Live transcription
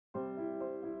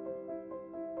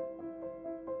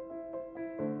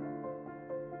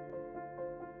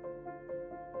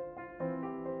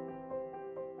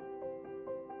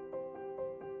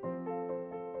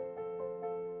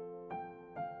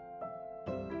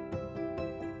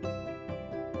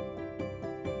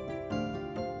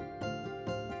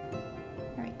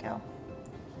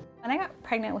When I got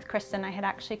pregnant with Kristen, I had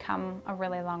actually come a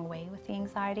really long way with the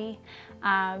anxiety.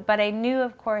 But I knew,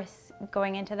 of course,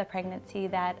 going into the pregnancy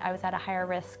that I was at a higher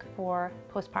risk for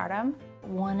postpartum.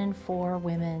 1 in 4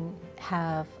 women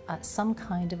have some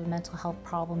kind of a mental health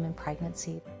problem in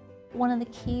pregnancy. One of the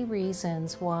key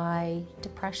reasons why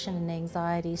depression and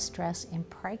anxiety, stress in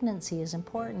pregnancy is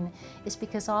important is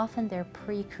because often they're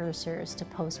precursors to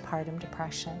postpartum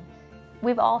depression.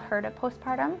 We've all heard of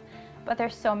postpartum, but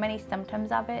there's so many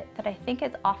symptoms of it that I think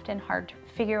it's often hard to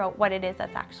figure out what it is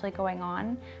that's actually going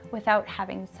on without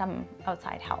having some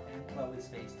outside help.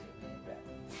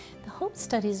 The HOPE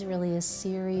study is really a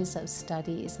series of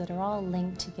studies that are all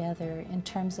linked together in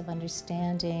terms of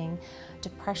understanding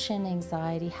depression,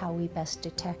 anxiety, how we best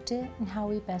detect it, and how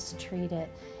we best treat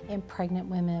it in pregnant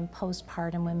women,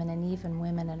 postpartum women, and even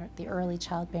women in the early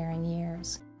childbearing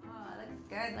years. Oh, it looks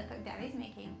good. Look what Daddy's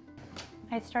making.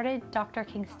 I started Dr.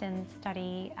 Kingston's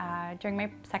study during my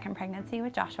second pregnancy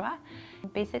with Joshua.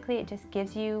 Basically, it just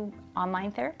gives you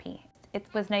online therapy. It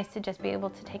was nice to just be able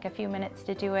to take a few minutes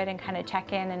to do it and kind of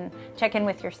check in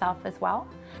with yourself as well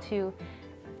to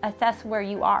assess where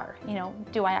you are. You know,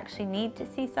 do I actually need to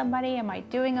see somebody? Am I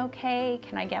doing okay?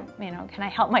 Can I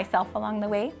help myself along the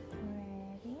way?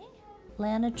 Ready?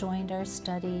 Lana joined our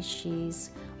study.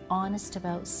 She's honest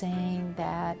about saying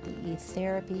that the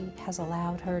therapy has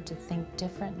allowed her to think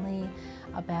differently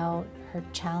about her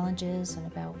challenges and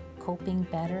about coping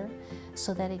better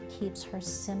so that it keeps her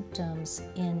symptoms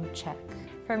in check.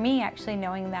 For me, actually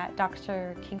knowing that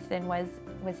Dr. Kingston was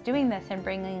doing this and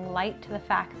bringing light to the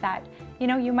fact that, you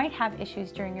know, you might have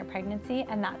issues during your pregnancy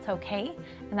and that's okay,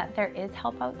 and that there is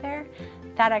help out there,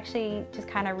 that actually just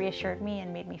kind of reassured me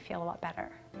and made me feel a lot better.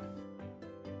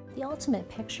 The ultimate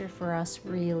picture for us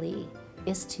really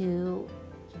is to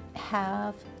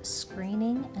have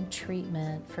screening and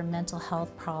treatment for mental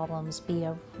health problems be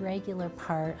a regular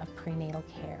part of prenatal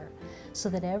care so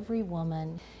that every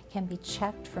woman can be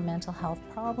checked for mental health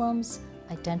problems,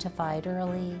 identified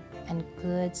early, and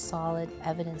good, solid,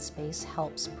 evidence-based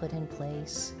helps put in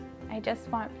place. I just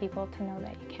want people to know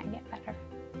that you can get better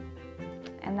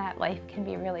and that life can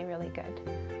be really, really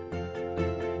good.